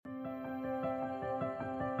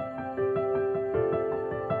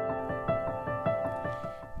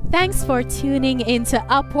Thanks for tuning into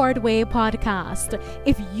Upward Way podcast.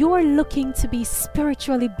 If you're looking to be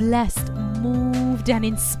spiritually blessed, moved, and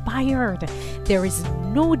inspired, there is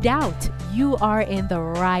no doubt you are in the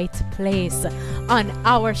right place. On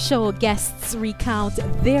our show, guests recount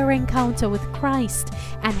their encounter with Christ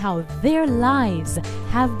and how their lives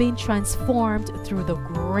have been transformed through the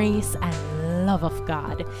grace and love of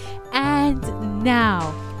God. And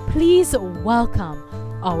now, please welcome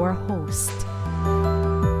our host.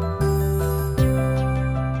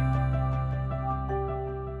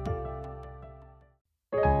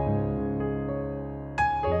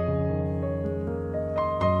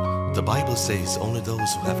 The Bible says only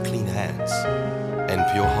those who have clean hands and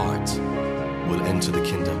pure hearts will enter the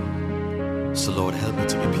kingdom. So Lord, help me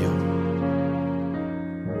to be pure.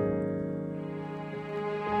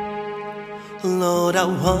 Lord, I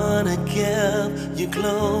want to give you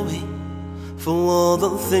glory for all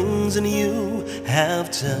the things that you have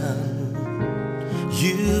done.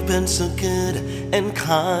 You've been so good and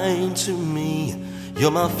kind to me.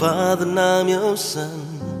 You're my father and I'm your son.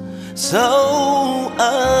 So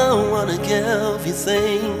I want to give you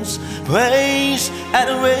thanks, praise,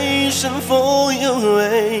 adoration for your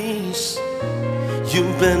grace.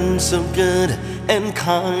 You've been so good and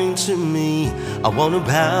kind to me. I want to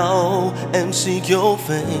bow and seek your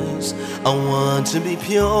face. I want to be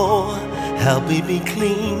pure, help me be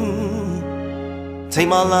clean. Take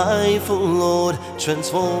my life, oh Lord,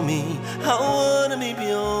 transform me. I want to be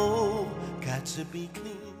pure, got to be clean.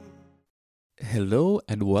 Hello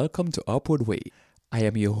and welcome to Upward Way. I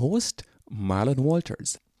am your host, Marlon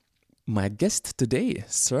Walters. My guest today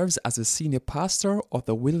serves as a senior pastor of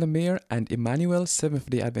the Wildermere and Emmanuel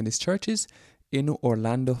Seventh-day Adventist Churches in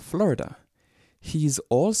Orlando, Florida. He is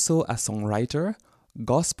also a songwriter,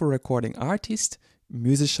 gospel recording artist,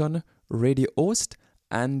 musician, radio host,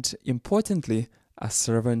 and importantly, a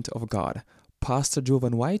servant of God. Pastor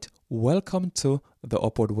Jovan White, welcome to the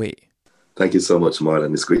Upward Way. Thank you so much,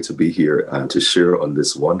 Marlon. It's great to be here and to share on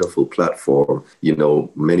this wonderful platform. You know,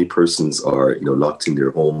 many persons are, locked in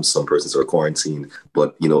their homes. Some persons are quarantined.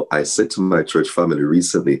 But, I said to my church family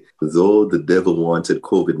recently, though the devil wanted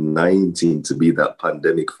COVID-19 to be that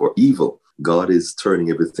pandemic for evil, God is turning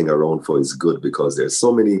everything around for his good, because there's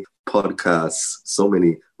so many podcasts, so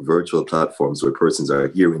many virtual platforms where persons are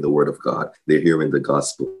hearing the word of God. They're hearing the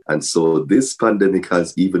gospel. And so this pandemic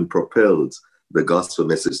has even propelled the gospel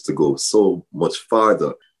message to go so much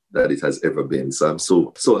farther than it has ever been. So I'm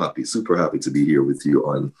so happy, super happy to be here with you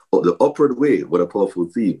on the Upward Way. What a powerful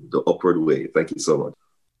theme, the Upward Way. Thank you so much.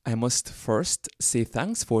 I must first say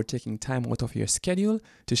thanks for taking time out of your schedule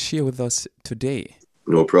to share with us today.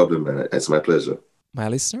 No problem, man. It's my pleasure. My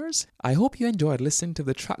listeners, I hope you enjoyed listening to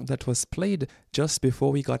the track that was played just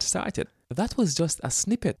before we got started. That was just a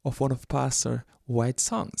snippet of one of Pastor White's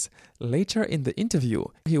songs. Later in the interview,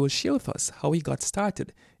 he will share with us how he got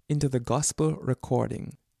started into the gospel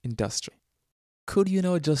recording industry. Could you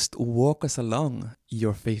now just walk us along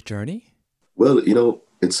your faith journey? Well,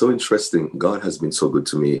 it's so interesting. God has been so good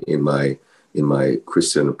to me in my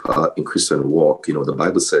Christian walk. The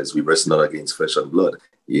Bible says we wrestle not against flesh and blood,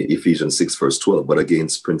 Ephesians 6 verse 12, but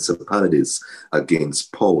against principalities,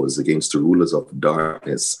 against powers, against the rulers of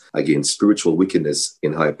darkness, against spiritual wickedness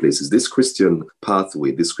in high places. This Christian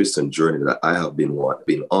pathway, this Christian journey that I have been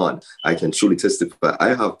on, I can truly testify. I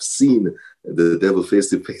have seen the devil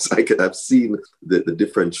face to face. I've seen the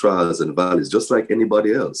different trials and valleys, just like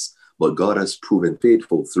anybody else. But God has proven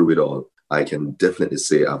faithful through it all. I can definitely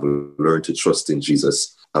say I've learned to trust in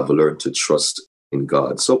Jesus. I've learned to trust in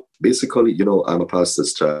God. So basically, I'm a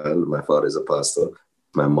pastor's child. My father is a pastor.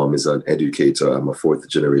 My mom is an educator. I'm a fourth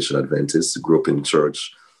generation Adventist, grew up in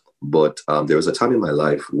church. But there was a time in my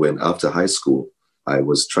life when after high school, I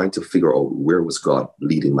was trying to figure out where was God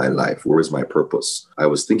leading my life? Where is my purpose? I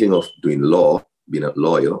was thinking of doing law, being a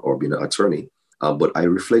lawyer or being an attorney. But I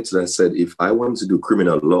reflected and said, if I wanted to do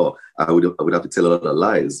criminal law, I would have to tell a lot of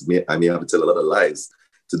lies. I may have to tell a lot of lies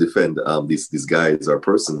to defend these guys or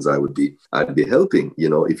persons I'd be helping.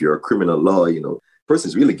 If you're a criminal law, person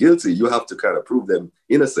is really guilty, you have to kind of prove them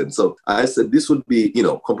innocent. So I said this would be,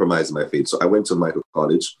 compromise my faith. So I went to Michael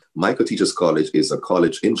College. Michael Teachers College is a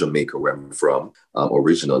college in Jamaica where I'm from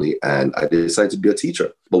originally, and I decided to be a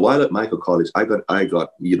teacher. But while at Michael College, I got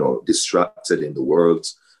distracted in the world.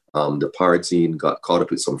 The partying, got caught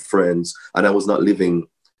up with some friends, and I was not living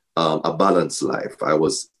a balanced life. I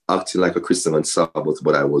was acting like a Christian on Sabbath,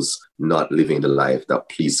 but I was not living the life that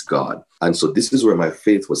pleased God. And so this is where my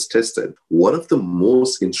faith was tested. One of the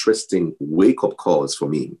most interesting wake-up calls for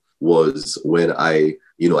me was when I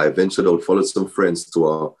ventured out, followed some friends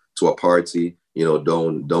to a party,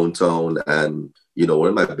 downtown, and You know, one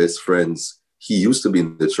of my best friends, he used to be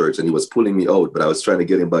in the church and he was pulling me out, but I was trying to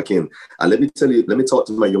get him back in. And let me tell you, let me talk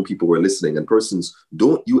to my young people who are listening and persons,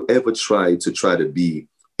 don't you ever try to be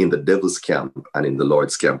in the devil's camp and in the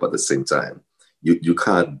Lord's camp at the same time. You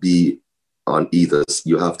can't be on either.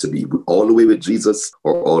 You have to be all the way with Jesus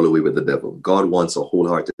or all the way with the devil. God wants a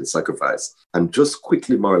wholehearted sacrifice. And just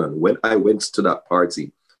quickly, Marlon, when I went to that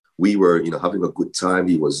party, we were, having a good time.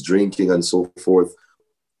 He was drinking and so forth.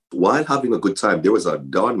 While having a good time, there was a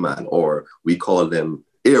Don man, or we call them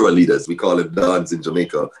era leaders. We call them Dons in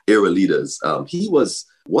Jamaica, era leaders. He was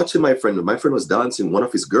watching my friend. My friend was dancing one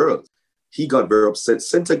of his girls. He got very upset,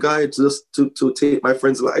 sent a guy to take my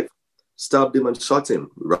friend's life, stabbed him and shot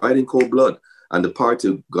him right in cold blood. And the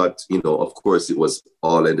party got, of course, it was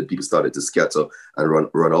all ended. People started to scatter and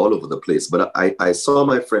run all over the place. But I saw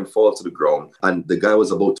my friend fall to the ground, and the guy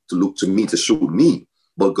was about to look to me to shoot me.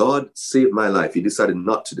 But God saved my life. He decided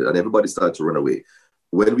not to do it, and everybody started to run away.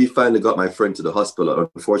 When we finally got my friend to the hospital,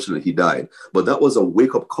 unfortunately, he died. But that was a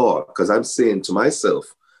wake-up call, because I'm saying to myself,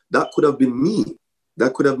 that could have been me.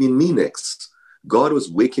 That could have been me next. God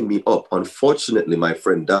was waking me up. Unfortunately, my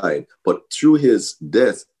friend died, but through his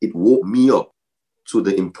death, it woke me up to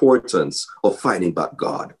the importance of finding back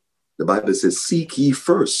God. The Bible says, seek ye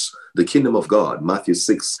first the kingdom of God, Matthew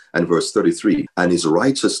 6 and verse 33, and his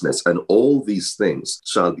righteousness, and all these things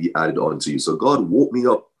shall be added unto you. So God woke me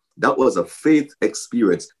up. That was a faith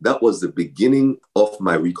experience. That was the beginning of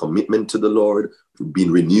my recommitment to the Lord,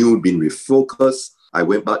 being renewed, being refocused. I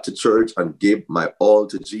went back to church and gave my all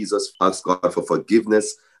to Jesus, asked God for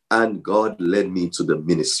forgiveness, and God led me to the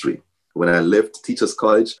ministry. When I left Teachers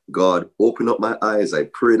College, God opened up my eyes. I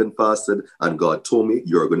prayed and fasted, and God told me,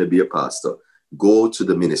 you're going to be a pastor. Go to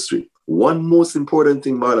the ministry. One most important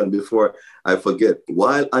thing, Marlon, before I forget,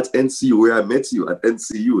 while at NCU, where I met you at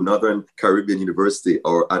NCU, Northern Caribbean University,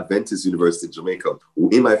 or Adventist University in Jamaica,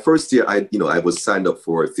 in my first year, I was signed up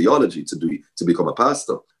for theology to become a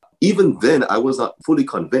pastor. Even then, I was not fully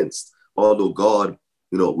convinced, although God,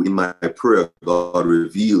 in my prayer, God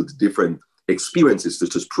revealed different experiences to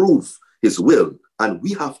just prove his will. And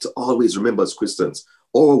we have to always remember as Christians,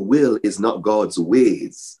 our will is not God's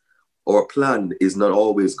ways. Our plan is not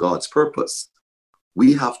always God's purpose.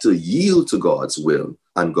 We have to yield to God's will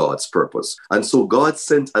and God's purpose. And so God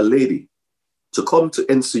sent a lady to come to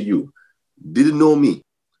NCU, didn't know me,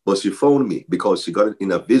 but she found me because she got it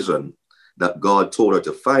in a vision that God told her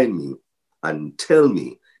to find me and tell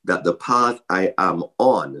me that the path I am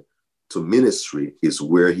on to ministry is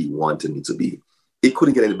where he wanted me to be. It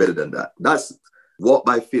couldn't get any better than that. That's walk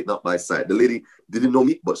by faith, not by sight. The lady didn't know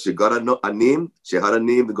me, but she got a name. She had a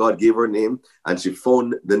name. God gave her a name, and she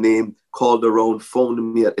found the name, called around,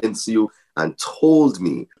 found me at NCU, and told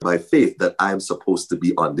me by faith that I'm supposed to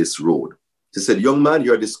be on this road. She said, young man,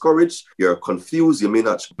 you're discouraged, you're confused, you may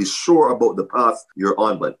not be sure about the path you're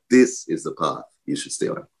on, but this is the path you should stay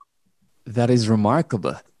on. That is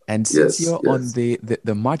remarkable. And since you're on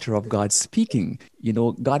the matter of God speaking,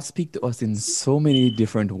 God speaks to us in so many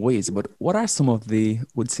different ways. But what are some of the,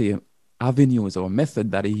 avenues or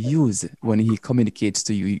method that he uses when he communicates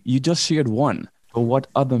to you? You just shared one. But what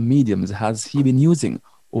other mediums has he been using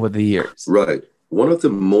over the years? Right. One of the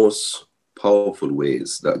most powerful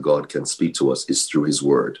ways that God can speak to us is through his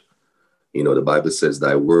word. The Bible says,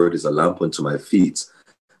 thy word is a lamp unto my feet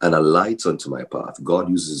and a light unto my path. God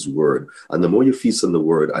uses his word. And the more you feast on the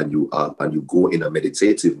word and you go in a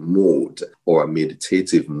meditative mode or a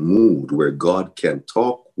meditative mood where God can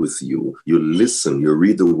talk with you, you listen, you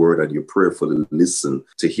read the word and you prayerfully listen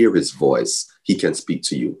to hear his voice, he can speak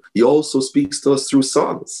to you. He also speaks to us through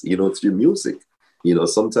songs, through music.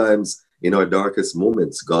 Sometimes in our darkest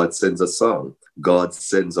moments, God sends a song. God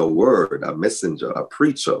sends a word, a messenger, a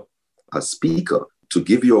preacher, a speaker, to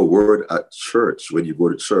give you a word at church when you go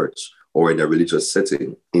to church or in a religious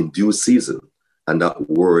setting in due season. And that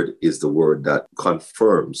word is the word that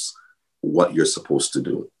confirms what you're supposed to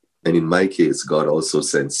do. And in my case, God also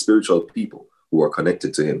sends spiritual people who are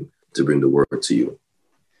connected to him to bring the word to you.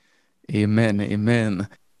 Amen. Amen.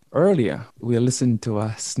 Earlier, we listened to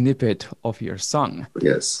a snippet of your song.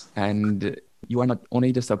 Yes. And you are not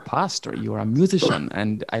only just a pastor, you are a musician.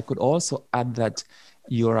 And I could also add that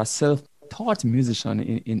you are a self-taught musician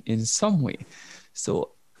in some way.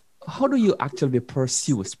 So how do you actually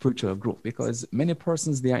pursue spiritual growth? Because many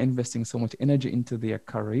persons, they are investing so much energy into their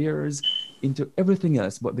careers, into everything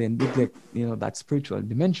else, but they neglect, that spiritual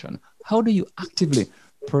dimension. How do you actively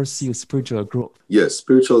pursue spiritual growth? Yes,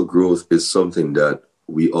 spiritual growth is something that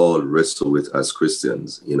we all wrestle with as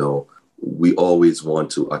Christians. We always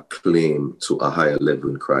want to acclaim to a higher level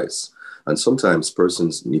in Christ. And sometimes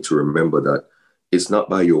persons need to remember that It's not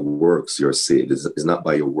by your works you're saved. It's not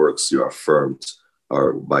by your works you're affirmed,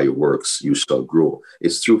 or by your works you shall grow.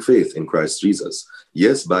 It's through faith in Christ Jesus.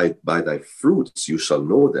 Yes, by thy fruits you shall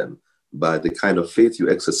know them. By the kind of faith you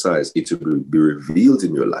exercise, it will be revealed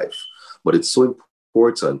in your life. But it's so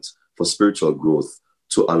important for spiritual growth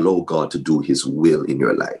to allow God to do his will in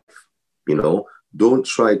your life. Don't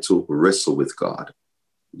try to wrestle with God.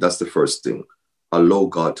 That's the first thing. Allow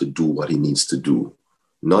God to do what he needs to do.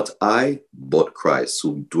 Not I, but Christ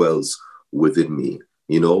who dwells within me.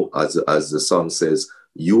 As the song says,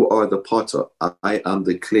 you are the potter, I am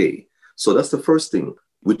the clay. So that's the first thing,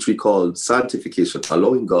 which we call sanctification,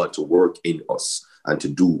 allowing God to work in us and to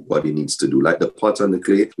do what he needs to do. Like the potter and the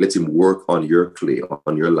clay, let him work on your clay,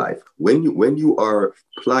 on your life. When you are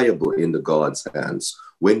pliable in the God's hands,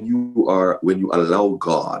 when you allow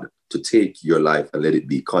God to take your life and let it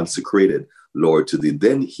be consecrated, Lord, to thee,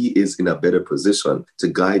 then he is in a better position to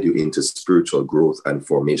guide you into spiritual growth and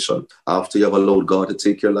formation. After you have allowed God to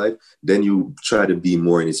take your life, then you try to be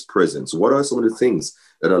more in his presence. What are some of the things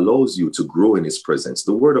that allows you to grow in his presence?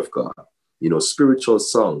 The word of God, spiritual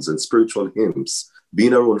songs and spiritual hymns,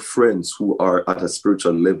 being around friends who are at a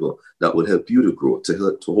spiritual level that will help you to grow,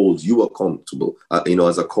 to hold you accountable.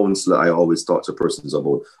 As a counselor, I always talk to persons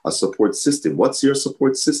about a support system. What's your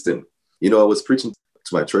support system? I was preaching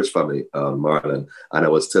to my church family, Marlon, and I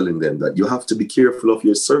was telling them that you have to be careful of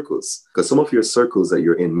your circles, because some of your circles that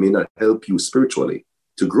you're in may not help you spiritually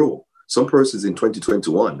to grow. Some persons in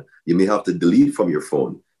 2021, you may have to delete from your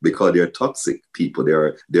phone because they're toxic people.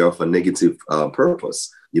 They're of a negative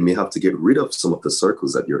purpose. You may have to get rid of some of the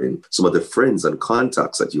circles that you're in, some of the friends and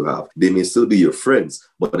contacts that you have. They may still be your friends,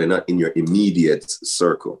 but they're not in your immediate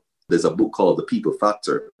circle. There's a book called The People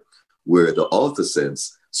Factor, where the author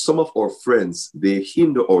says, some of our friends, they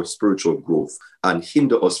hinder our spiritual growth and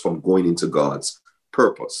hinder us from going into God's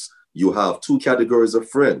purpose. You have two categories of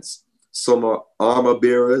friends. Some are armor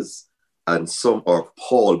bearers and some are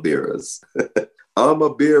pall bearers.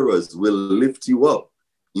 Armor bearers will lift you up.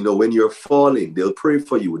 When you're falling, they'll pray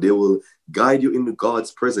for you. They will guide you into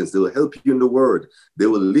God's presence. They will help you in the word. They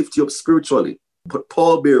will lift you up spiritually. But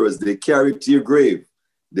pall bearers, they carry you to your grave.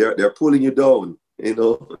 They're pulling you down,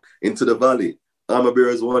 into the valley. Armor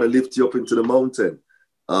bearers want to lift you up into the mountain.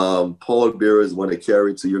 Pall bearers want to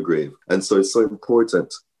carry you to your grave. And so it's so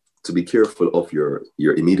important to be careful of your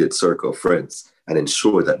immediate circle of friends and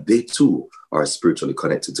ensure that they too are spiritually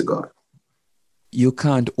connected to God. You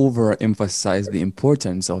can't overemphasize the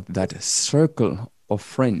importance of that circle of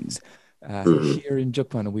friends. Here in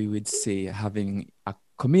Japan, we would say having a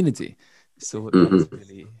community. So that's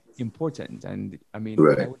really important. And I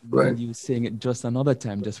would mind you saying it just another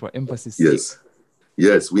time, just for emphasis.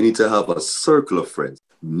 Yes, we need to have a circle of friends.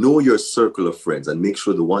 Know your circle of friends and make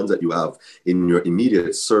sure the ones that you have in your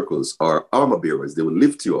immediate circles are armor bearers. They will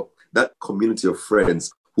lift you up. That community of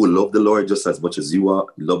friends who love the Lord just as much as you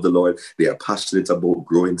love the Lord. They are passionate about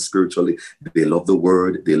growing spiritually. They love the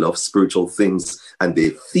word. They love spiritual things. And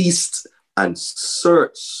they feast and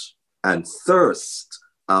search and thirst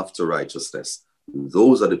after righteousness.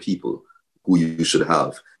 Those are the people who you should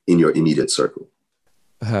have in your immediate circle.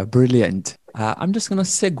 Brilliant. I'm just going to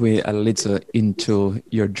segue a little into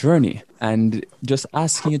your journey and just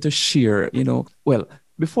asking you to share,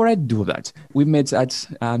 before I do that, we met at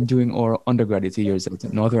during our undergraduate years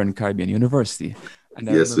at Northern Caribbean University. And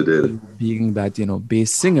yes, we did. Being that,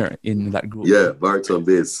 bass singer in that group. Yeah, baritone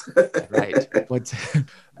bass. Right. But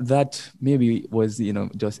that maybe was,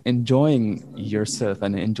 just enjoying yourself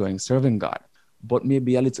and enjoying serving God. But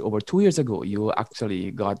maybe a little over 2 years ago, you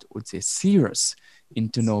actually got, serious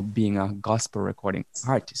into being a gospel recording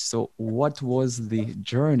artist. So what was the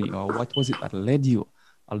journey, or what was it that led you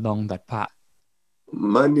along that path?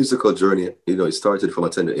 My musical journey, it started from a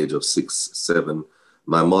tender age of 6, 7.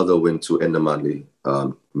 My mother went to Endermanley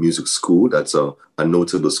Music School. That's a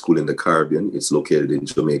notable school in the Caribbean. It's located in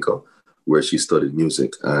Jamaica, where she studied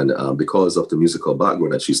music. And because of the musical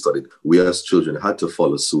background that she studied, we as children had to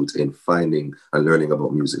follow suit in finding and learning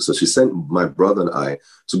about music. So she sent my brother and I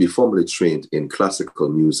to be formally trained in classical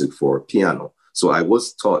music for piano. So I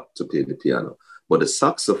was taught to play the piano. But the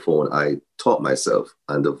saxophone, I taught myself,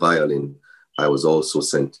 and the violin, I was also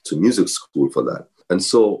sent to music school for that. And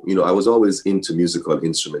so, I was always into musical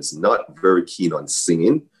instruments, not very keen on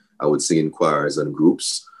singing. I would sing in choirs and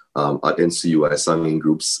groups. At NCU, I sang in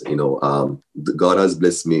groups. God has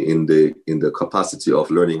blessed me in the capacity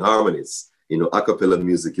of learning harmonies. A cappella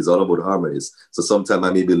music is all about harmonies. So sometimes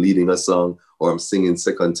I may be leading a song, or I'm singing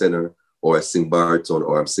second tenor, or I sing baritone,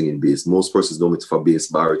 or I'm singing bass. Most persons know me for bass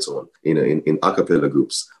baritone in a cappella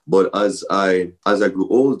groups. But as I grew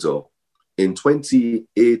older, in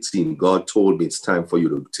 2018, God told me it's time for you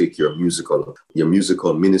to take your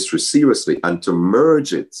musical ministry seriously and to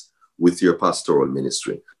merge it with your pastoral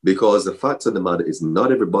ministry. Because the fact of the matter is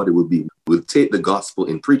not everybody will take the gospel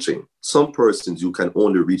in preaching. Some persons, you can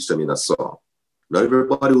only reach them in a song. Not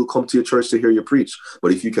everybody will come to your church to hear you preach.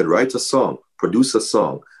 But if you can write a song, produce a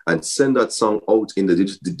song, and send that song out in the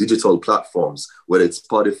digital platforms, whether it's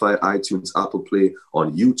Spotify, iTunes, Apple Play,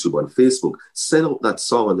 on YouTube, on Facebook, send out that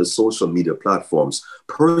song on the social media platforms.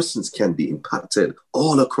 Persons can be impacted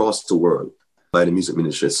all across the world by the music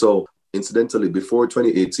ministry. So incidentally, before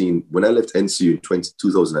 2018, when I left NCU in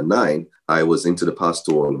 2009, I was into the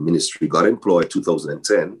pastoral ministry, got employed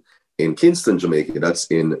 2010 in Kingston, Jamaica. That's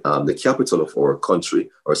in the capital of our country,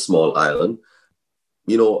 our small island.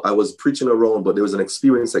 You know, I was preaching around, but there was an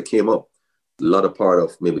experience that came up a lot of part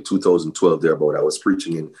of maybe 2012 thereabout. I was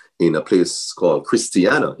preaching in a place called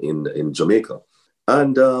Christiana in Jamaica.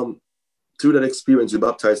 And through that experience, we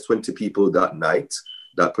baptized 20 people that night.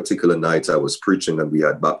 That particular night I was preaching and we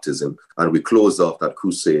had baptism, and we closed off that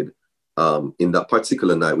crusade. In that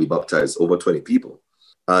particular night, we baptized over 20 people.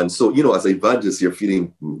 And so, you know, as an evangelist, you're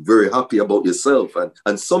feeling very happy about yourself.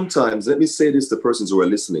 And sometimes, let me say this to persons who are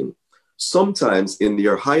listening, sometimes in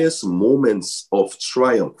your highest moments of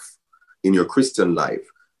triumph in your Christian life,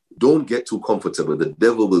 don't get too comfortable. The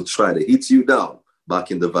devil will try to hit you down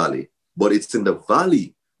back in the valley, but it's in the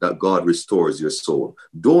valley that God restores your soul.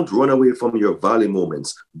 Don't run away from your valley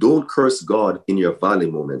moments. Don't curse God in your valley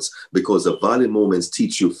moments, because the valley moments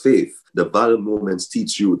teach you faith. The valley moments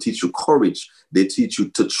teach you courage. They teach you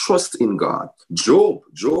to trust in God. Job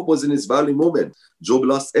was in his valley moment. Job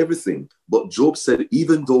lost everything. But Job said,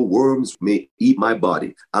 even though worms may eat my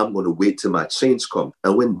body, I'm going to wait till my change comes.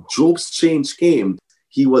 And when Job's change came,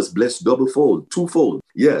 he was blessed twofold.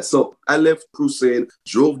 Yeah, so I left crusade,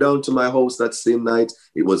 drove down to my house that same night.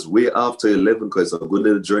 It was way after 11 because it's a good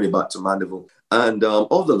little journey back to Mandeville. And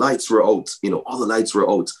all the lights were out, all the lights were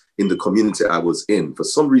out in the community I was in. For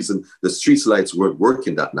some reason, the street lights weren't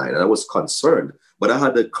working that night, and I was concerned. But I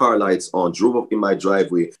had the car lights on, drove up in my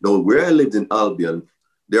driveway. Now, where I lived in Albion,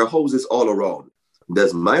 there are houses all around.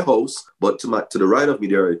 There's my house, but to the right of me,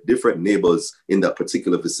 there are different neighbors in that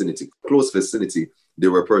particular vicinity, close vicinity.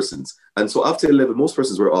 There were persons. And so after 11, most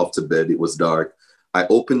persons were off to bed. It was dark. I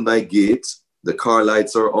opened my gate. The car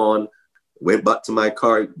lights are on. Went back to my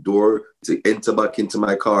car door to enter back into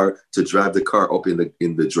my car to drive the car up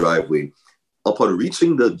in the driveway. Upon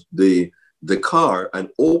reaching the car and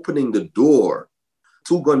opening the door,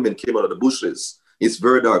 two gunmen came out of the bushes. It's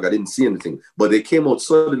very dark. I didn't see anything. But they came out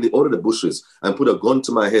suddenly out of the bushes and put a gun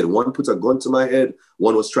to my head. One put a gun to my head.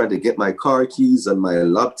 One was trying to get my car keys and my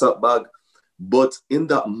laptop bag. But in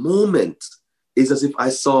that moment, it's as if I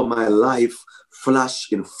saw my life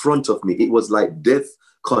flash in front of me. It was like death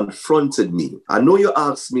confronted me. I know you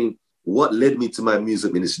asked me what led me to my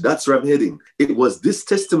music ministry. That's where I'm heading. It was this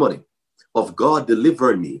testimony of God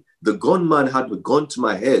delivering me. The gunman had a gun to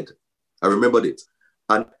my head. I remembered it.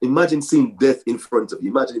 And imagine seeing death in front of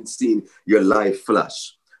you. Imagine seeing your life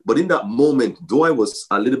flash. But in that moment, though I was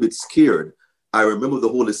a little bit scared, I remember the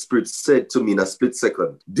Holy Spirit said to me in a split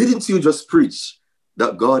second, didn't you just preach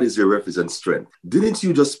that God is your refuge and strength? Didn't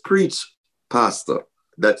you just preach, Pastor,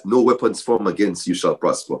 that no weapons formed against you shall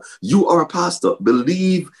prosper? You are a pastor.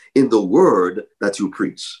 Believe in the word that you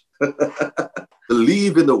preach.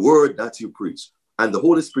 Believe in the word that you preach. And the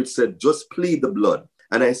Holy Spirit said, just plead the blood.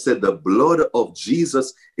 And I said, the blood of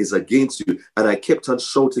Jesus is against you. And I kept on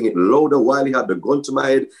shouting it louder while he had the gun to my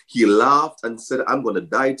head. He laughed and said, I'm going to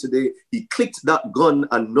die today. He clicked that gun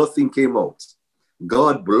and nothing came out.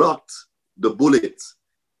 God blocked the bullet.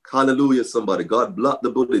 Hallelujah, somebody. God blocked the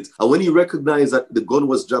bullet. And when he recognized that the gun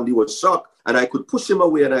was jammed, he was shocked. And I could push him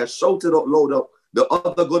away and I shouted out louder. The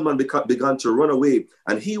other gunman began to run away.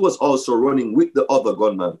 And he was also running with the other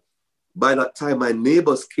gunman. By that time, my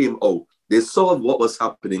neighbors came out. They saw what was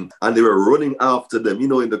happening and they were running after them. You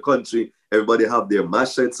know, in the country, everybody have their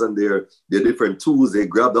machetes and their different tools. They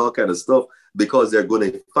grabbed all kind of stuff because they're going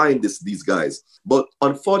to find these guys. But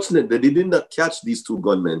unfortunately, they did not catch these two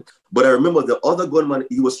gunmen. But I remember the other gunman,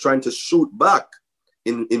 he was trying to shoot back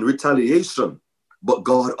in retaliation. But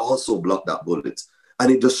God also blocked that bullet. And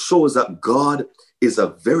it just shows that God is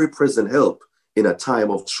a very present help in a time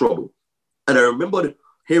of trouble. And I remember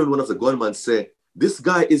hearing one of the gunmen say, this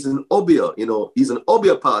guy is an obia, he's an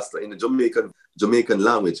obia pastor in the Jamaican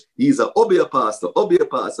language. He's an obia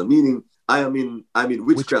pastor, meaning I'm in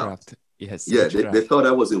witchcraft. Yes. Yeah, witchcraft. they thought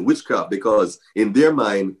I was in witchcraft because in their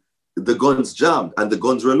mind, the guns jammed and the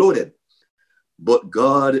guns were loaded. But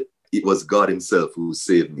God, it was God himself who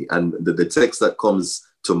saved me. And the text that comes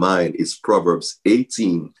to mind is Proverbs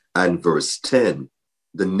 18 and verse 10.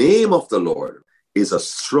 The name of the Lord is a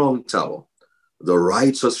strong tower. The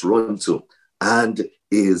righteous run to and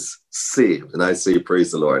is saved. And I say,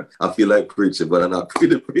 praise the Lord. I feel like preaching, but I'm not going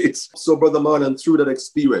to preach. So, Brother Marlon, through that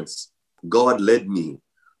experience, God led me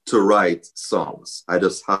to write songs. I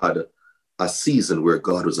just had a season where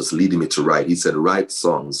God was just leading me to write. He said, write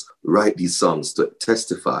songs, write these songs to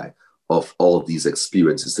testify of all these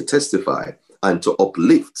experiences, to testify and to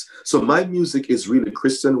uplift. So my music is really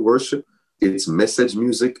Christian worship. It's message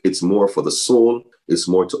music. It's more for the soul. It's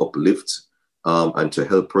more to uplift and to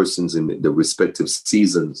help persons in the respective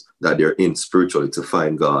seasons that they're in spiritually to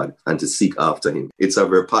find God and to seek after him. It's a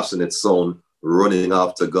very passionate song, running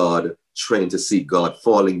after God, trying to seek God,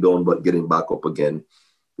 falling down, but getting back up again.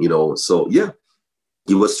 You know, so yeah,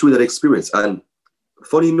 it was through that experience. And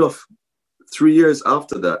funny enough, 3 years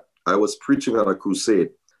after that, I was preaching at a crusade,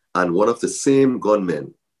 and one of the same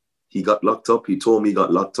gunmen, he got locked up. He told me he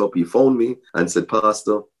got locked up. He phoned me and said,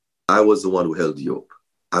 Pastor, I was the one who held you up.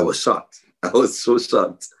 I was shocked. I was so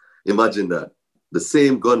shocked. Imagine that. The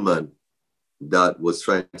same gunman that was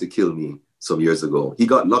trying to kill me some years ago, he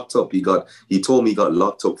got locked up. He told me he got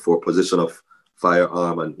locked up for possession of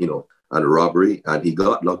firearm and robbery, and he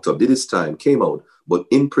got locked up, did his time, came out, but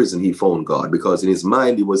in prison he found God, because in his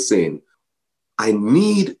mind he was saying, I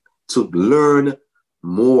need to learn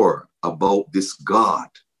more about this God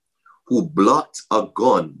who blocked a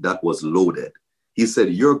gun that was loaded. He said,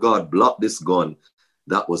 your God blocked this gun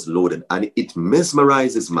that was loaded, and it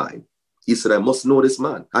mesmerized his mind. He said, I must know this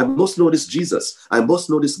man. I must know this Jesus. I must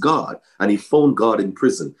know this God. And he found God in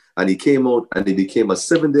prison, and he came out and he became a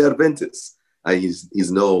Seventh-day Adventist. And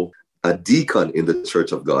he's now a deacon in the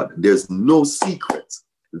Church of God. There's no secret.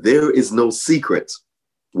 There is no secret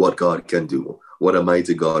what God can do. What a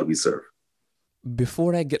mighty God we serve.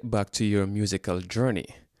 Before I get back to your musical journey,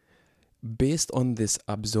 based on this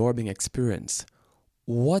absorbing experience,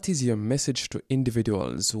 what is your message to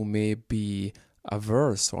individuals who may be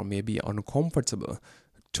averse or may be uncomfortable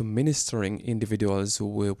to ministering individuals who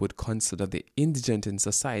we would consider the indigent in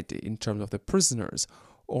society in terms of the prisoners,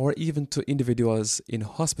 or even to individuals in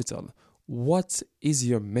hospital? What is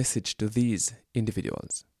your message to these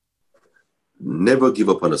individuals? Never give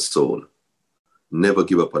up on a soul. Never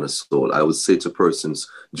give up on a soul. I would say to persons,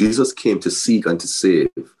 Jesus came to seek and to save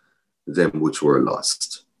them which were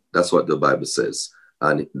lost. That's what the Bible says.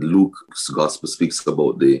 And Luke's gospel speaks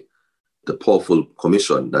about the powerful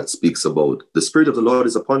commission that speaks about the Spirit of the Lord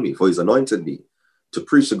is upon me, for he's anointed me to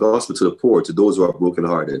preach the gospel to the poor, to those who are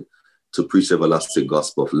brokenhearted, to preach the everlasting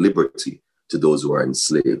gospel of liberty to those who are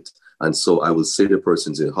enslaved. And so I will say to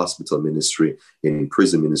persons in hospital ministry, in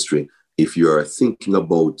prison ministry, if you are thinking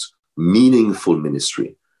about meaningful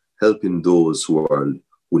ministry, helping those who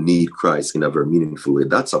need Christ in a very meaningful way,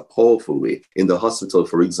 that's a powerful way. In the hospital,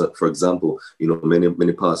 for example,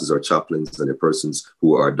 many pastors are chaplains, and the persons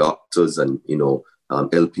who are doctors and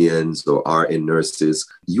LPNs or RN nurses.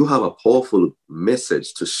 You have a powerful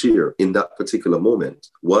message to share in that particular moment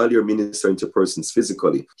while you're ministering to persons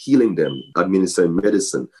physically, healing them, administering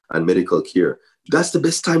medicine and medical care. That's the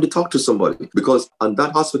best time to talk to somebody, because on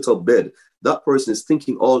that hospital bed, that person is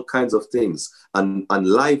thinking all kinds of things, and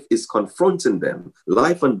life is confronting them.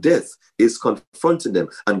 Life and death is confronting them.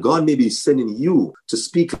 And God may be sending you to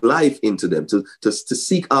speak life into them, to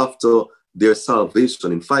seek after their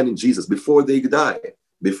salvation and finding Jesus before they die,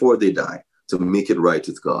 to make it right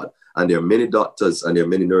with God. And there are many doctors and there are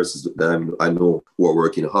many nurses that I know who are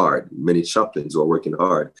working hard, many chaplains who are working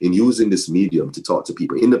hard in using this medium to talk to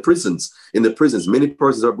people. In the prisons, many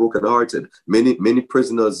persons are brokenhearted. Many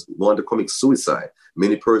prisoners want to commit suicide.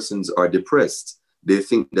 Many persons are depressed. They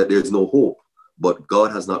think that there's no hope, but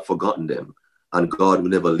God has not forgotten them, and God will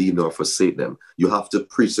never leave nor forsake them. You have to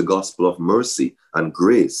preach the gospel of mercy and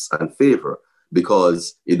grace and favor,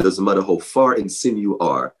 because it doesn't matter how far in sin you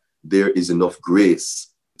are, there is enough grace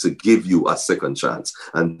to give you a second chance.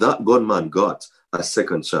 And that gunman got a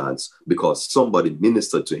second chance because somebody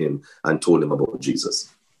ministered to him and told him about Jesus.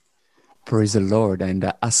 Praise the Lord.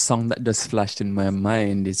 And a song that just flashed in my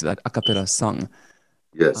mind is that a cappella song.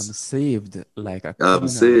 Yes. I'm saved like a I'm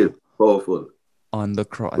saved. Powerful. On the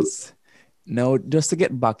cross. Now, just to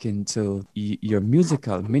get back into your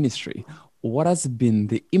musical ministry, what has been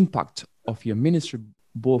the impact of your ministry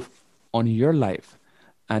both on your life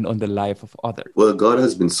and on the life of others? Well, God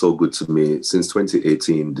has been so good to me since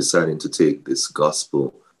 2018, deciding to take this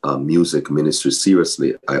gospel music ministry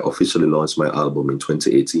seriously. I officially launched my album in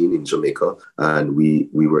 2018 in Jamaica, and we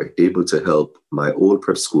were able to help my old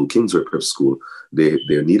prep school, Kingsway Prep School. They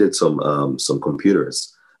needed some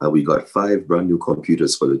computers, and we got 5 brand new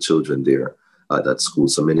computers for the children there. at that school.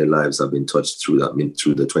 So many lives have been touched through that,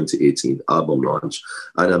 through the 2018 album launch.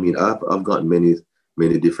 And I mean, I've gotten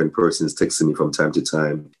many different persons texting me from time to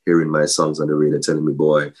time, hearing my songs on the radio, telling me,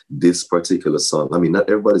 boy, this particular song. I mean, not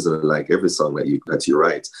everybody's gonna like every song that you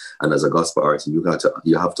write. And as a gospel artist, you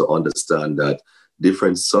have to understand that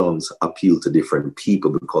different songs appeal to different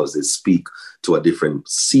people because they speak to a different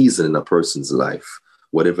season in a person's life.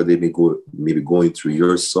 Whatever they may be going through,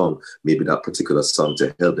 your song, maybe that particular song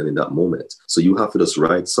to help them in that moment. So you have to just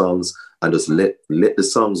write songs and just let the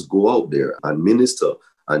songs go out there and minister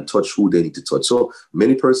and touch who they need to touch. So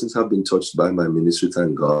many persons have been touched by my ministry,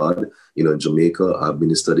 thank God. You know, in Jamaica, I've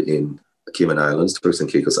ministered in Cayman Islands, Turks and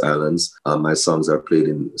Caicos Islands. My songs are played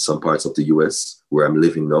in some parts of the US where I'm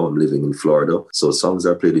living now. I'm living in Florida. So songs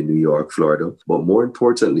are played in New York, Florida. But more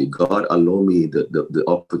importantly, God allowed me the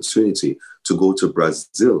opportunity to go to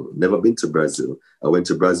Brazil. Never been to Brazil. I went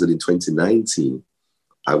to Brazil in 2019.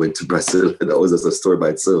 I went to Brazil, and that was just a story by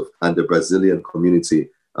itself. And the Brazilian community,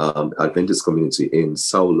 Adventist community in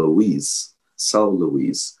São Luís.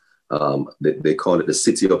 They call it the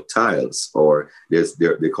City of Tiles, or they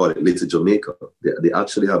call it Little Jamaica. They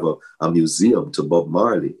actually have a museum to Bob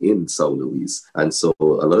Marley in São Luís. And so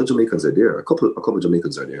a lot of Jamaicans are there. A couple of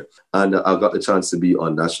Jamaicans are there. And I got the chance to be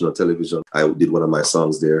on national television. I did one of my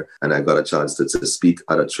songs there, and I got a chance to speak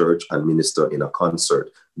at a church and minister in a concert.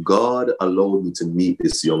 God allowed me to meet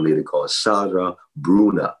this young lady called Shadra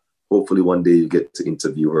Bruna. Hopefully one day you get to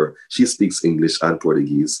interview her. She speaks English and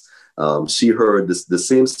Portuguese. She heard the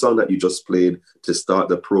same song that you just played to start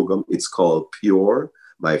the program. It's called Pure,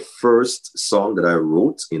 my first song that I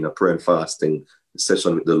wrote in a prayer and fasting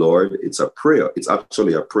session with the Lord. It's a prayer. It's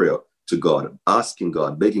actually a prayer to God, asking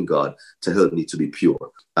God, begging God to help me to be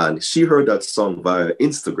pure. And she heard that song via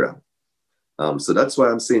Instagram. So that's why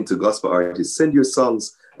I'm saying to gospel artists, send your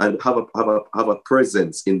songs and have a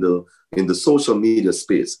presence in the social media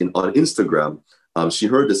space. On Instagram, she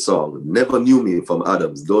heard the song, never knew me from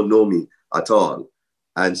Adams, don't know me at all.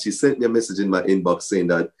 And she sent me a message in my inbox saying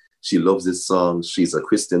that she loves this song. She's a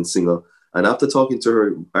Christian singer. And after talking to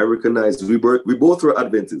her, I recognized we both were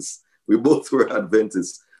Adventists. We both were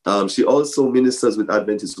Adventists. She also ministers with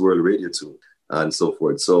Adventist World Radio too, and so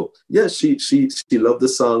forth. So yeah, she loved the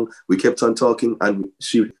song. We kept on talking, and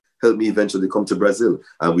she helped me eventually come to Brazil,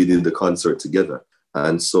 and we did the concert together.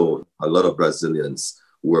 And so a lot of Brazilians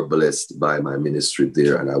were blessed by my ministry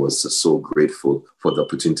there. And I was so grateful for the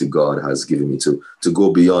opportunity God has given me to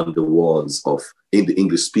go beyond the walls of in the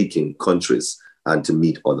English speaking countries and to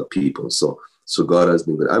meet other people. So God has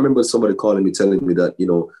been good. I remember somebody calling me, telling me that,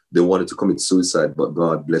 they wanted to commit suicide, but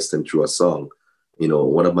God blessed them through a song.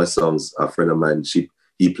 One of my songs, a friend of mine,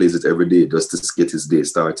 he plays it every day just to get his day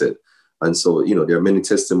started. And so, there are many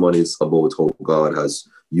testimonies about how God has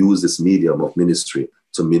used this medium of ministry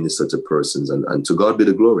to minister to persons, and to God be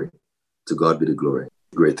the glory. To God be the glory.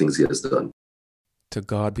 Great things he has done. To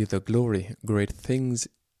God be the glory. Great things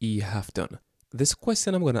he have done. This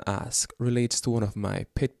question I'm going to ask relates to one of my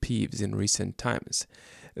pet peeves in recent times.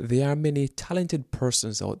 There are many talented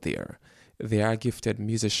persons out there. They are gifted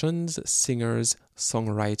musicians, singers,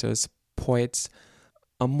 songwriters, poets,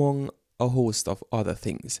 among a host of other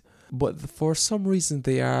things. But for some reason,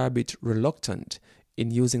 they are a bit reluctant in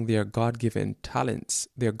using their God-given talents,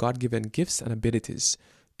 their God-given gifts and abilities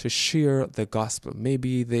to share the gospel.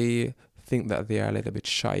 Maybe they think that they are a little bit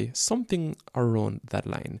shy, something around that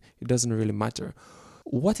line. It doesn't really matter.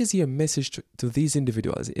 What is your message to these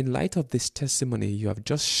individuals in light of this testimony you have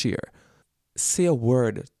just shared? Say a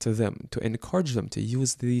word to them to encourage them to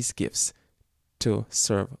use these gifts to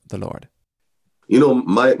serve the Lord.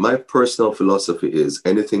 My personal philosophy is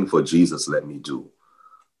anything for Jesus, let me do.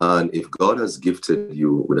 And if God has gifted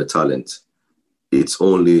you with a talent, it's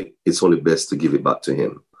only best to give it back to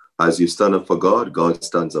him. As you stand up for God, God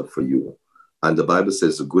stands up for you. And the Bible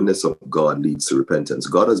says the goodness of God leads to repentance.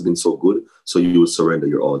 God has been so good, so you will surrender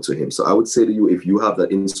your all to him. So I would say to you, if you have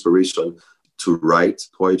that inspiration to write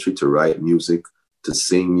poetry, to write music, to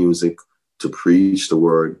sing music, to preach the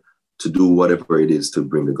word, to do whatever it is to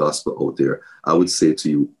bring the gospel out there, I would say to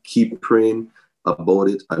you, keep praying about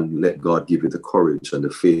it and let God give you the courage and the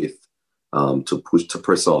faith to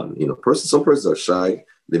press on. Some persons are shy.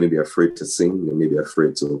 They may be afraid to sing. They may be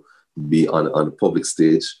afraid to be on a public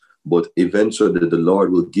stage. But eventually the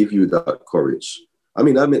Lord will give you that courage. I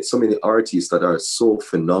mean, I met so many artists that are so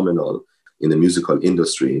phenomenal in the musical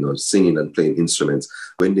industry, singing and playing instruments.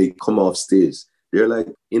 When they come off stage, they're like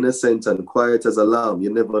innocent and quiet as a lamb.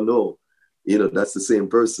 You never know. That's the same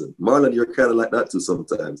person. Marlon, you're kind of like that too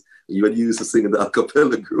sometimes. You used to sing in the a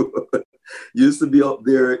cappella group. You used to be up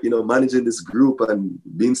there, managing this group and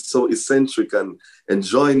being so eccentric and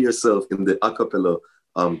enjoying yourself in the a cappella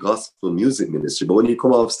gospel music ministry. But when you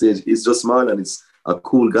come off stage, it's just Marlon. It's a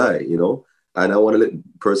cool guy, And I want to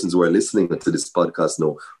let persons who are listening to this podcast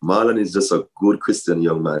know Marlon is just a good Christian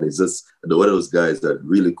young man. He's just one of those guys that are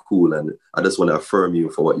really cool. And I just want to affirm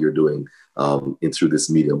you for what you're doing through this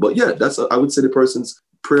medium. But yeah, I would say the persons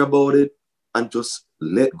pray about it and just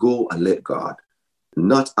let go and let God.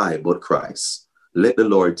 Not I, but Christ. Let the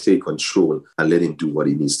Lord take control and let him do what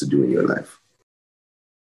he needs to do in your life.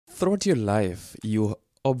 Throughout your life, you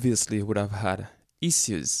obviously would have had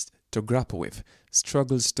issues to grapple with,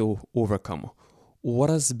 struggles to overcome. What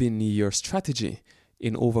has been your strategy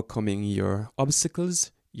in overcoming your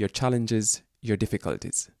obstacles, your challenges, your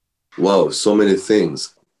difficulties? Wow, so many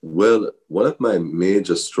things. Well, one of my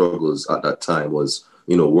major struggles at that time was,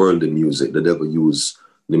 worldly music. The devil used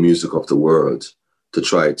the music of the world to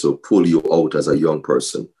try to pull you out as a young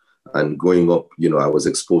person. And growing up, I was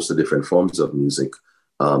exposed to different forms of music,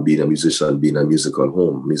 being a musician, being a musical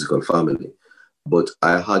home, musical family. But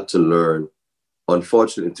I had to learn,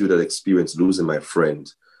 unfortunately, through that experience, losing my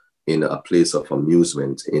friend in a place of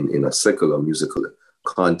amusement, in a secular musical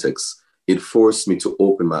context, it forced me to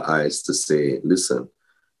open my eyes to say, listen,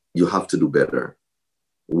 you have to do better.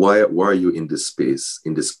 Why are you in this place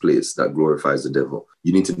that glorifies the devil?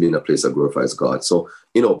 You need to be in a place that glorifies God. So,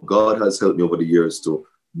 God has helped me over the years to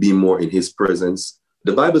be more in his presence.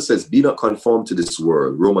 The Bible says, be not conformed to this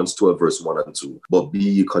world, Romans 12, verse 1 and 2, but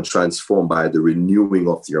be transformed by the renewing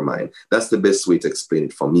of your mind. That's the best way to explain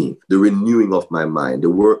it for me. The renewing of my mind.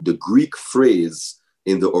 The Greek phrase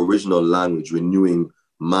in the original language, renewing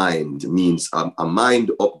mind, means a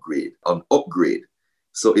mind upgrade, an upgrade.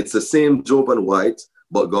 So it's the same Jovan White,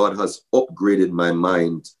 but God has upgraded my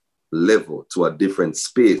mind level to a different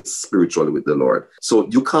space spiritually with the Lord. So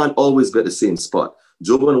you can't always be at the same spot.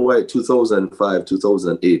 Jovan White 2005,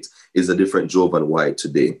 2008 is a different Jovan White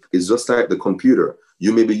today. It's just like the computer.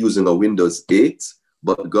 You may be using a Windows 8,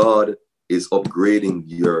 but God is upgrading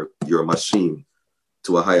your machine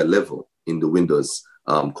to a higher level in the Windows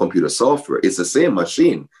computer software. It's the same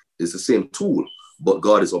machine. It's the same tool, but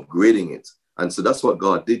God is upgrading it. And so that's what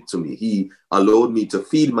God did to me. He allowed me to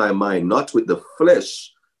feed my mind, not with the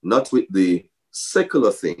flesh, not with the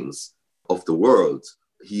secular things of the world.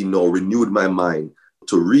 He renewed my mind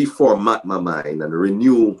to reformat my mind and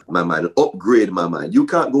renew my mind, and upgrade my mind. You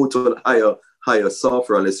can't go to a higher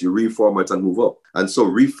software unless you reformat and move up. And so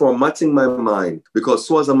reformatting my mind, because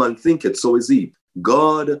so as a man thinketh, so is he.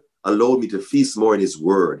 God allowed me to feast more in his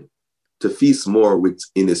word, to feast more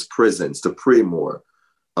in his presence, to pray more,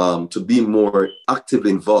 to be more actively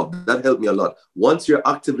involved. That helped me a lot. Once you're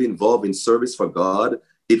actively involved in service for God,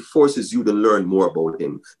 it forces you to learn more about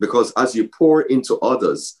him. Because as you pour into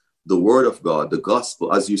others the word of God, the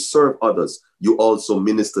gospel, as you serve others, you also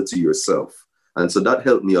minister to yourself. And so that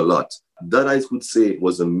helped me a lot. That I would say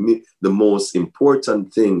was the most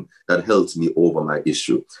important thing that helped me over my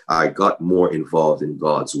issue. I got more involved in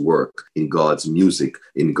God's work, in God's music,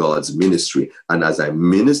 in God's ministry. And as I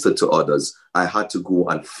ministered to others, I had to go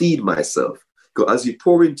and feed myself. Because as you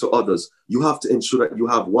pour into others, you have to ensure that you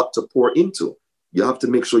have what to pour into. You have to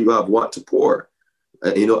make sure you have what to pour.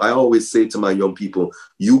 I always say to my young people,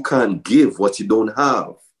 you can't give what you don't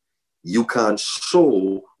have. You can't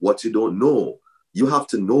show what you don't know. You have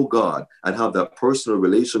to know God and have that personal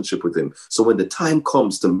relationship with him. So when the time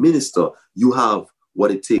comes to minister, you have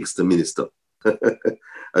what it takes to minister.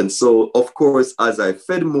 And so, of course, as I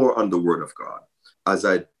fed more on the word of God, as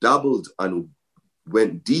I dabbled and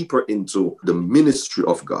went deeper into the ministry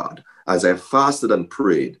of God, as I fasted and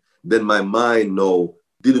prayed, then my mind now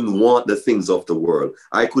didn't want the things of the world.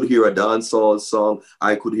 I could hear a dancehall song,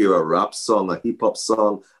 I could hear a rap song, a hip-hop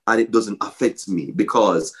song, and it doesn't affect me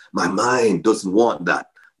because my mind doesn't want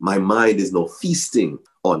that. My mind is now feasting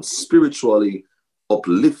on spiritually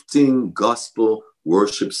uplifting gospel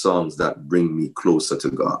worship songs that bring me closer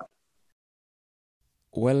to God.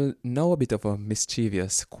 Well, now a bit of a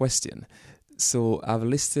mischievous question. So I've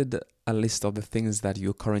listed a list of the things that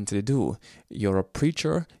you currently do. You're a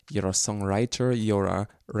preacher, you're a songwriter, you're a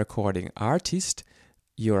recording artist,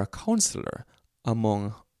 you're a counselor,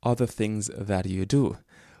 among other things that you do.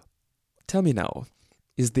 Tell me now,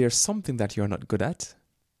 is there something that you're not good at?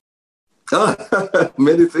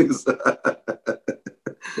 Many things. I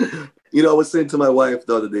was saying to my wife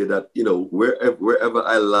the other day that, wherever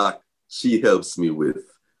I lack, she helps me with.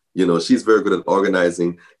 She's very good at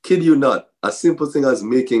organizing. Kid you not, a simple thing as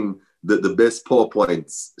making the best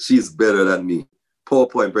PowerPoints, she's better than me.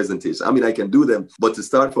 PowerPoint presentation. I mean, I can do them, but to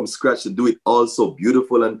start from scratch, to do it all so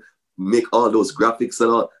beautiful and make all those graphics and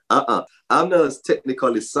all, I'm not as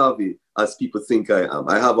technically savvy as people think I am.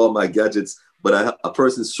 I have all my gadgets, but a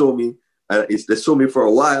person show me, and they show me for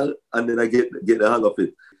a while, and then I get the hang of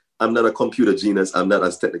it. I'm not a computer genius. I'm not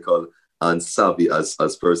as technical and savvy as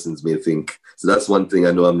persons may think. So that's one thing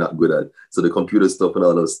I know I'm not good at. So the computer stuff and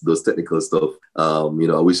all those technical stuff, I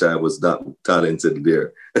wish I was that talented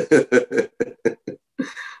there.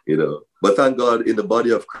 But thank God in the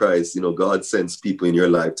body of Christ, God sends people in your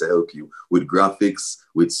life to help you with graphics,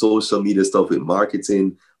 with social media stuff, with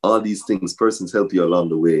marketing, all these things. Persons help you along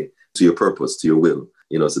the way to your purpose, to your will.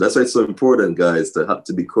 So that's why it's so important, guys, to have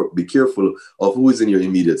to be careful of who is in your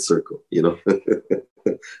immediate circle,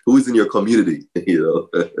 who is in your community,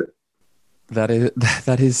 That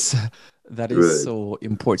is Right. so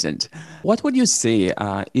important. What would you say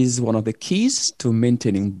is one of the keys to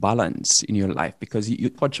maintaining balance in your life? Because you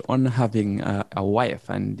touch on having a wife,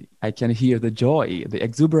 and I can hear the joy, the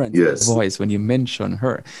exuberance in your Yes. voice when you mention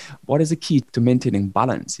her. What is the key to maintaining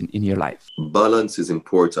balance in your life? Balance is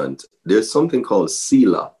important. There's something called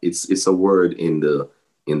sila. It's a word in the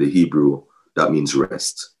Hebrew that means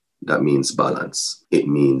rest. That means balance. It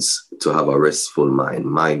means to have a restful mind,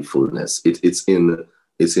 mindfulness.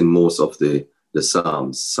 It's in most of the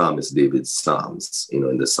Psalms, Psalmist David's Psalms.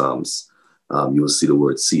 In the Psalms, you will see the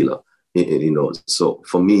word sila. So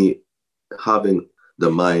for me, having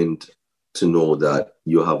the mind to know that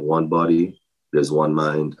you have one body, there's one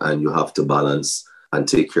mind, and you have to balance and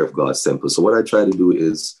take care of God's temple. So what I try to do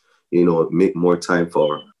is, make more time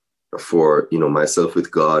for myself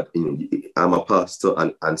with God. I'm a pastor,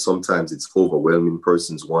 and sometimes it's overwhelming.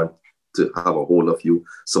 Persons want to have a hold of you.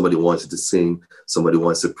 Somebody wants you to sing. Somebody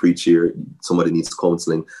wants to preach here. Somebody needs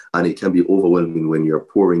counseling. And it can be overwhelming when you're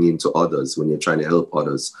pouring into others, when you're trying to help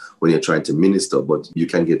others, when you're trying to minister, but you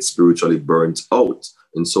can get spiritually burnt out.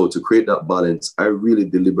 And so to create that balance, I really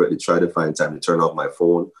deliberately try to find time to turn off my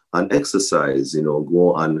phone and exercise,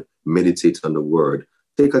 go and meditate on the word.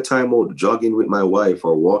 Take a time out jogging with my wife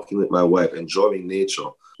or walking with my wife, enjoying nature.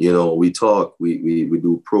 We talk, we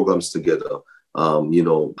do programs together.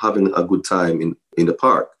 Having a good time in the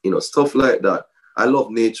park, stuff like that. I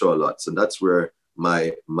love nature a lot. So that's where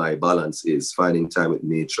my balance is, finding time with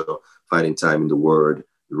nature, finding time in the word,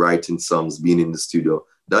 writing songs, being in the studio.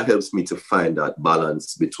 That helps me to find that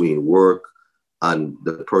balance between work and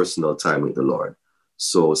the personal time with the Lord.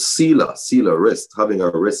 So sila, rest, having a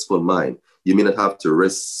restful mind. You may not have to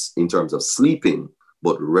rest in terms of sleeping,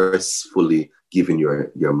 but restfully giving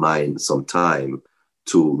your mind some time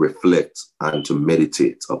to reflect and to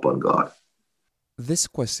meditate upon God. This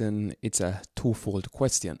question, it's a twofold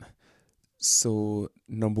question. So,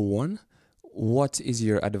 number one, what is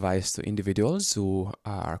your advice to individuals who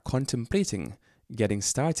are contemplating getting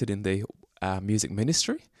started in the music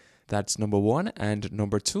ministry? That's number one. And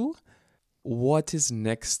number two, what is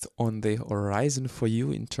next on the horizon for you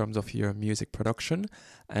in terms of your music production?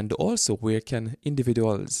 And also, where can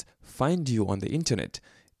individuals find you on the internet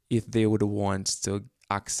if they would want to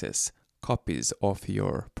access copies of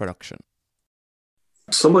your production?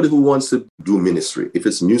 Somebody who wants to do ministry, if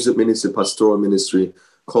it's music ministry, pastoral ministry,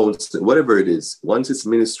 counseling, whatever it is, once it's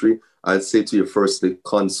ministry, I'd say to you, firstly,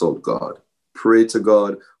 consult God. Pray to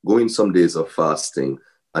God, go in some days of fasting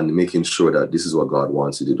and making sure that this is what God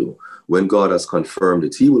wants you to do. When God has confirmed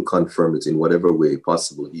it, he will confirm it in whatever way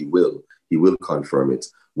possible. He will confirm it.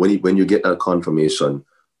 When you get that confirmation,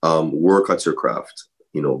 work at your craft,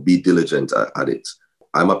 be diligent at it.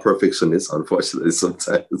 I'm a perfectionist, unfortunately,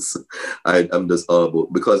 sometimes. I'm just all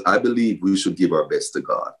about, because I believe we should give our best to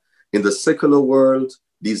God. In the secular world,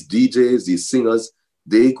 these DJs, these singers,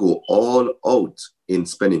 they go all out in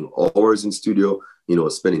spending hours in studio,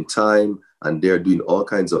 spending time, and they're doing all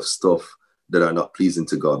kinds of stuff that are not pleasing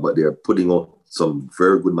to God, but they're putting out some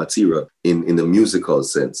very good material in the musical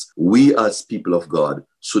sense. We as people of God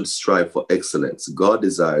should strive for excellence. God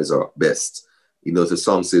desires our best. The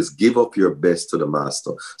song says, give up your best to the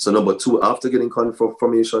master. So number two, after getting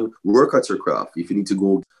confirmation, work at your craft. If you need to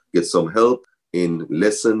go get some help in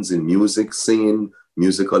lessons in music, singing,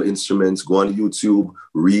 musical instruments, go on YouTube,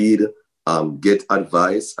 read, get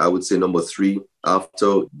advice. I would say number three,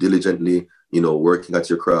 after diligently, working at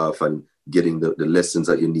your craft and getting the lessons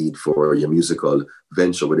that you need for your musical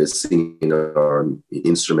venture, whether it's singing or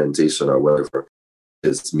instrumentation or whatever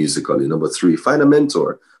is musically. Number three, find a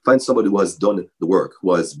mentor. Find somebody who has done the work,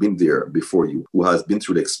 who has been there before you, who has been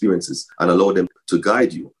through the experiences, and allow them to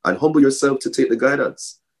guide you, and humble yourself to take the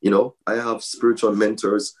guidance. I have spiritual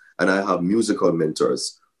mentors and I have musical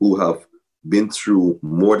mentors who have been through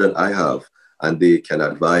more than I have, and they can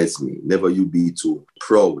advise me. Never you be too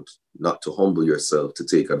proud not to humble yourself to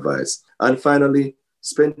take advice. And finally,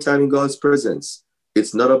 spend time in God's presence.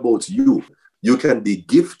 It's not about you. You can be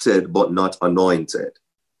gifted but not anointed.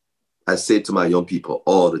 I say to my young people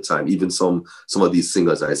all the time, even some of these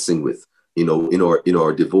singers I sing with, in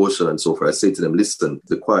our devotion and so forth. I say to them, listen,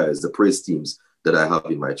 the choirs, the praise teams that I have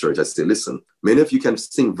in my church, I say, listen, many of you can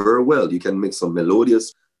sing very well. You can make some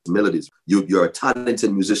melodious melodies. You're a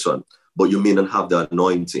talented musician, but you may not have the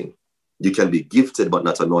anointing. You can be gifted but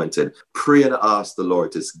not anointed. Pray and ask the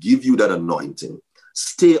Lord to give you that anointing.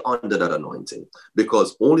 Stay under that anointing,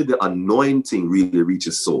 because only the anointing really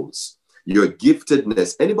reaches souls. Your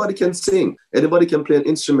giftedness, anybody can sing, anybody can play an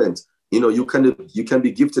instrument. You can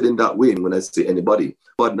be gifted in that way. When I say anybody,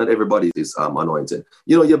 but not everybody is anointed.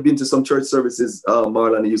 You've been to some church services,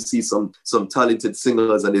 Marlon, and you see some talented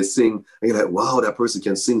singers and they sing, and you're like, wow, that person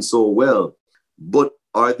can sing so well. But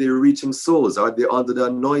are they reaching souls? Are they under the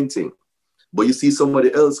anointing? But you see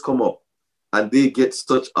somebody else come up and they get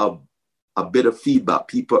such a better feedback.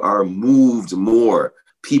 People are moved more.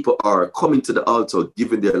 People are coming to the altar,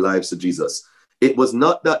 giving their lives to Jesus. It was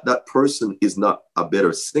not that that person is not a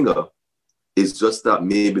better singer. It's just that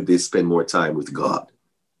maybe they spend more time with God.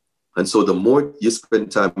 And so the more you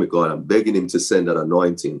spend time with God, I'm begging him to send that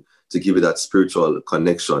anointing to give you that spiritual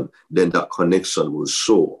connection, then that connection will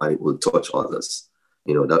show and it will touch others.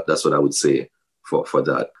 That's what I would say for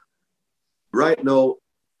that. Right now,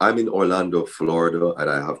 I'm in Orlando, Florida, and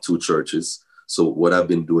I have 2 churches. So what I've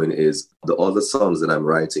been doing is the other songs that I'm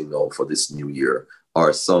writing now for this new year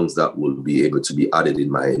are songs that will be able to be added in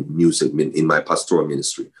my music, in my pastoral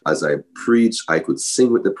ministry. As I preach, I could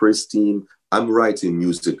sing with the praise team. I'm writing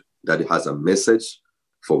music that has a message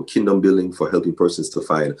for kingdom building, for helping persons to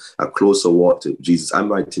find a closer walk to Jesus. I'm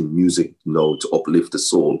writing music now to uplift the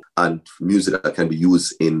soul, and music that can be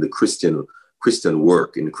used in the Christian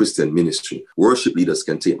work, in the Christian ministry. Worship leaders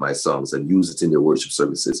can take my songs and use it in their worship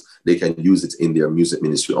services. They can use it in their music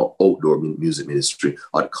ministry or outdoor music ministry,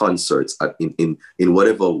 at concerts, in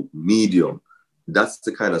whatever medium. That's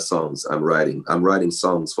the kind of songs I'm writing. I'm writing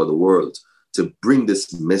songs for the world to bring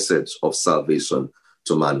this message of salvation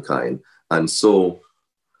to mankind. And so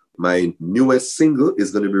my newest single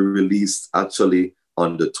is going to be released actually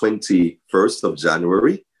on the 21st of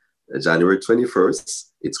January, January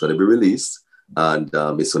 21st. It's going to be released. And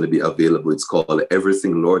it's going to be available. It's called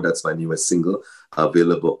Everything Lord. That's my newest single,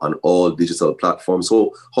 available on all digital platforms.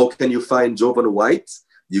 So how can you find Jovan White?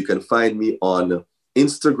 You can find me on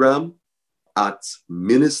Instagram at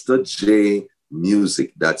Minister J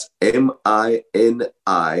Music. That's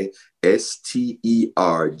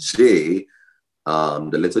MINISTERJ,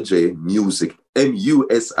 the letter J, Music,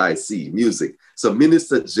 MUSIC, Music. So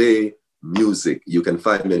Minister J Music. You can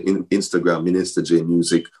find me on Instagram, Minister J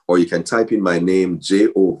Music, or you can type in my name,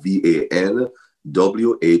 JOVAN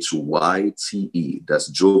WHYTE. That's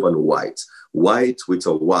Jovan White, White with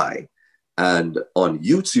a Y. And on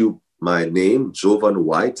YouTube, my name, Jovan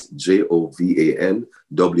White, JOVAN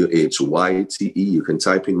WHYTE. You can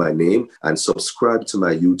type in my name and subscribe to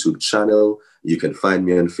my YouTube channel. You can find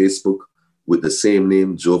me on Facebook with the same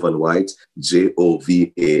name, Jovan White,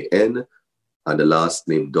 JOVAN, and the last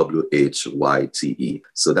name WHYTE.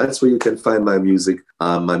 So that's where you can find my music.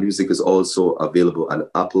 My music is also available on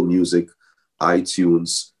Apple Music,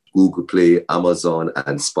 iTunes, Google Play, Amazon,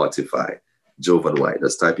 and Spotify. Jovan White.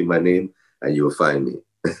 Just type in my name and you'll find me.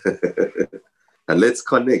 And let's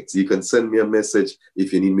connect. You can send me a message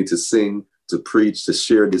if you need me to sing, to preach, to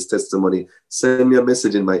share this testimony. Send me a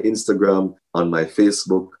message in my Instagram, on my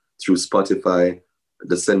Facebook, through Spotify.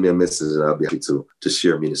 Just send me a message and I'll be happy to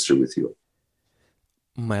share ministry with you.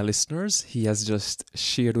 My listeners, he has just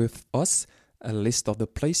shared with us a list of the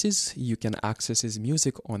places you can access his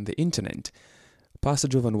music on the internet. Pastor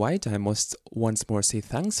Jovan White, I must once more say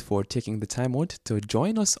thanks for taking the time out to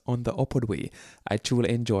join us on the Upward Way. I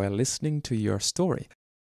truly enjoy listening to your story.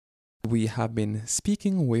 We have been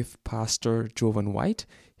speaking with Pastor Jovan White.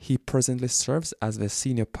 He presently serves as the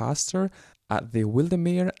senior pastor at the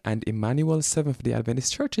Wildermere and Emmanuel Seventh-day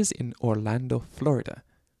Adventist churches in Orlando, Florida.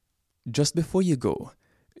 Just before you go,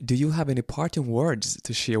 do you have any parting words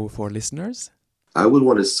to share with our listeners? I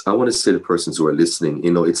want to say to persons who are listening,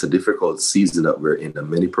 it's a difficult season that we're in, and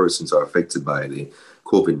many persons are affected by the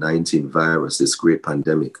COVID-19 virus, this great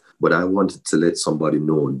pandemic. But I wanted to let somebody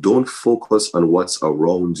know, don't focus on what's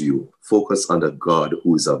around you. Focus on the God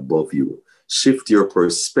who is above you. Shift your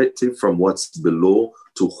perspective from what's below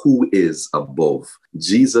to who is above.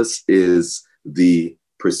 Jesus is the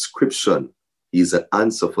prescription. He's an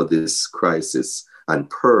answer for this crisis, and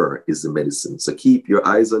prayer is the medicine. So keep your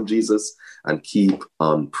eyes on Jesus and keep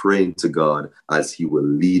on praying to God as he will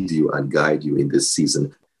lead you and guide you in this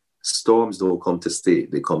season. Storms don't come to stay,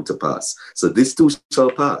 they come to pass. So this too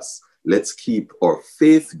shall pass. let's keep our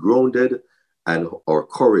faith grounded and our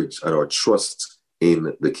courage and our trust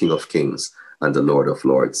in the King of Kings and the Lord of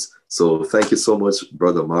Lords. So thank you so much,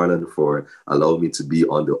 Brother Marlon, for allowing me to be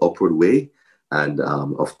on the Upward Way. And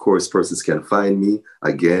of course, persons can find me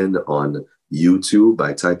again on YouTube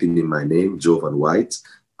by typing in my name, Jovan White.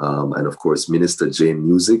 And of course, Minister J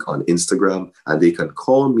Music on Instagram. And they can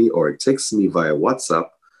call me or text me via WhatsApp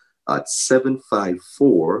at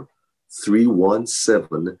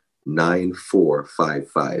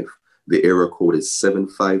 754-317-9455. The error code is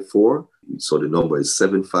 754. So the number is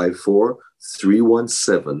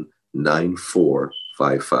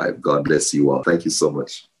 754-317-9455. God bless you all. Thank you so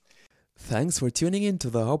much. Thanks for tuning in to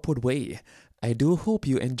The Upward Way. I do hope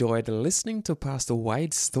you enjoyed listening to Pastor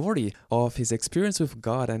White's story of his experience with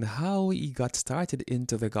God and how he got started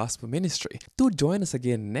into the gospel ministry. Do join us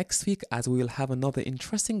again next week as we will have another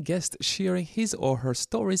interesting guest sharing his or her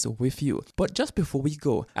stories with you. But just before we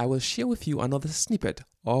go, I will share with you another snippet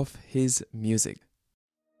of his music.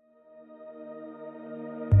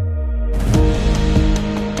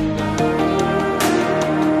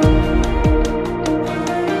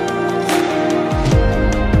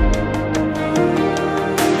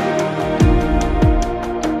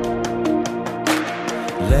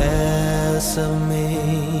 Of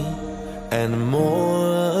me and more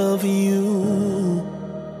of you,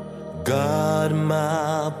 God,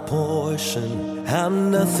 my portion.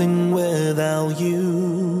 I'm nothing without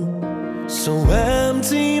you. So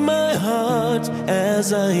empty my heart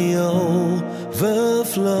as I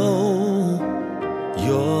overflow.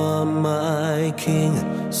 You're my King,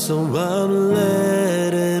 so I'm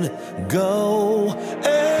letting go.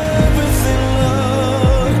 Everything,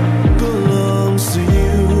 Lord, belongs to you.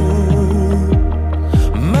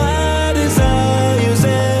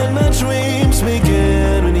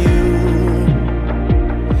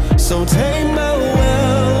 So take my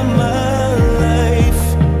will, my life,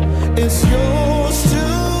 it's yours to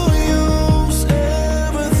use.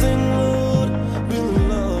 Everything, Lord,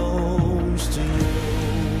 belongs to you.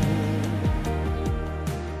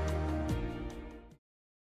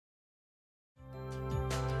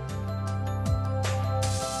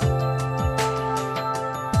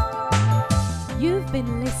 You've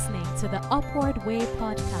been listening to the Upward Way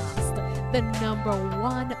podcast, the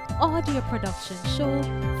 #1 audio production show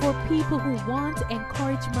for people who want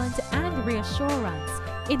encouragement and reassurance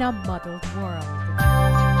in a muddled world.